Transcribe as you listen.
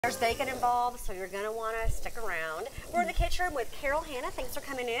There's bacon involved, so you're going to want to stick around. We're in the kitchen with Carol, Hanna, thanks for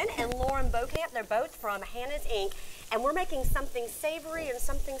coming in, and Lauren Beauchamp. They're both from Hanna's Inc. And we're making something savory and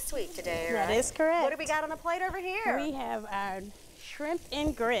something sweet today, right? That is correct. What do we got on the plate over here? We have our shrimp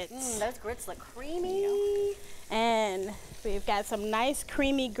and grits. Those grits look creamy. And we've got some nice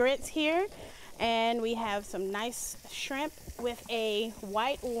creamy grits here. And we have some nice shrimp with a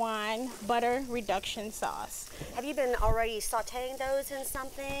white wine butter reduction sauce. Have you been already sauteing those in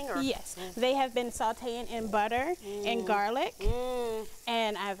something? Or? Yes, they have been sauteing in butter and garlic.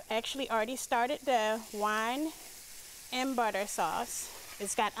 And I've actually already started the wine and butter sauce.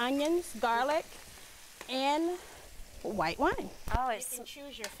 It's got onions, garlic, and white wine. Oh, you can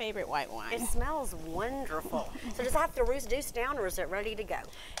choose your favorite white wine. It smells wonderful. So does it have to reduce down, or is it ready to go?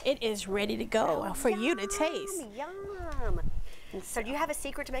 It is ready to go for you to taste. Yum. So do you have a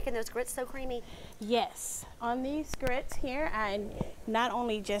secret to making those grits so creamy? Yes. On these grits here, I not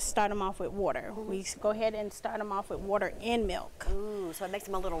only just start them off with water. We go ahead and start them off with water and milk. Ooh, so it makes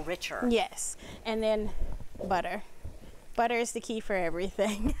them a little richer. Yes. And then butter. Butter is the key for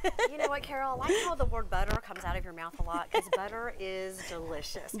everything. You know what, Carol? I like how the word butter comes out of your mouth a lot, because butter is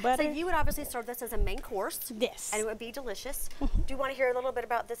delicious. Butter. So you would obviously serve this as a main course. Yes. And it would be delicious. Do you want to hear a little bit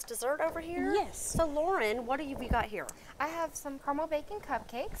about this dessert over here? Yes. So Lauren, what have we got here? I have some caramel bacon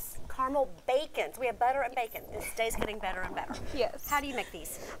cupcakes. Caramel bacon. So we have butter and bacon. This day's getting better and better. Yes. How do you make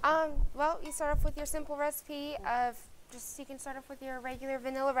these? Well, you start off with your simple recipe of you can start off with your regular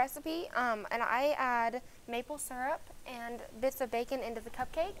vanilla recipe, and I add maple syrup and bits of bacon into the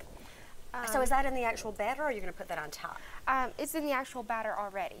cupcake. So is that in the actual batter, or are you going to put that on top? It's in the actual batter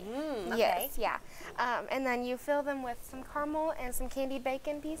already. Okay. Yes, yeah. And then you fill them with some caramel and some candied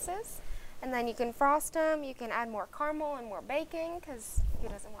bacon pieces. And then you can frost them. You can add more caramel and more bacon, because who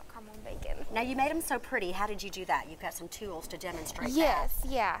doesn't want caramel and bacon? Now, you made them so pretty. How did you do that? You've got some tools to demonstrate that. Yes,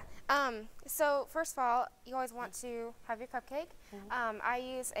 yeah. So first of all, you always want to have your cupcake. I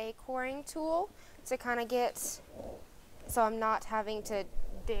use a coring tool to kind of get, so I'm not having to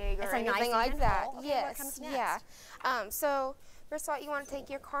dig or anything like that. Okay, yes, what comes next? yeah. So first of all, you want to take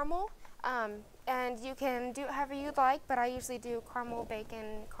your caramel, and you can do it however you'd like, but I usually do caramel,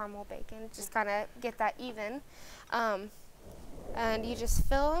 bacon, just kind of get that even. And you just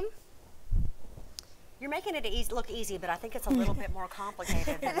fill them. You're making it look easy, but I think it's a little bit more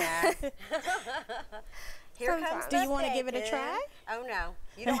complicated than that. Here comes Do you want to give it a try? Oh, no.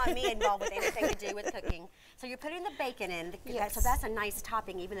 You don't want me involved with anything to do with cooking. So you're putting the bacon in. Yes. So that's a nice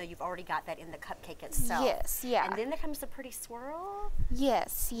topping, even though you've already got that in the cupcake itself. Yes, yeah. And then there comes the pretty swirl.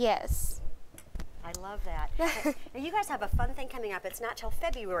 Yes, yes. I love that. Now, you guys have a fun thing coming up. It's not till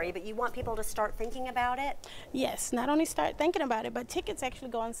February, but you want people to start thinking about it? Yes, not only start thinking about it, but tickets actually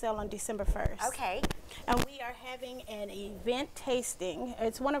go on sale on December 1st. Okay. And we are having an event tasting.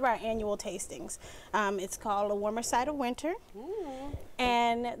 It's one of our annual tastings. It's called A Warmer Side of Winter.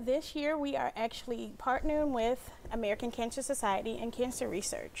 And this year we are actually partnering with American Cancer Society and Cancer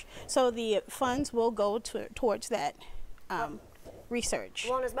Research. So the funds will go towards that research.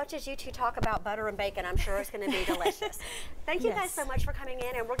 Well, and as much as you two talk about butter and bacon, I'm sure it's going to be delicious. Thank you guys so much for coming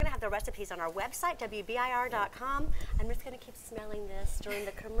in, and we're going to have the recipes on our website, WBIR.com. I'm just going to keep smelling this during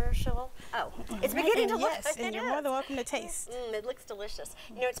the commercial. Oh, it's beginning to look. Yes, and you're more than welcome to taste. It looks delicious.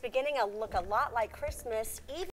 You know, it's beginning to look a lot like Christmas, even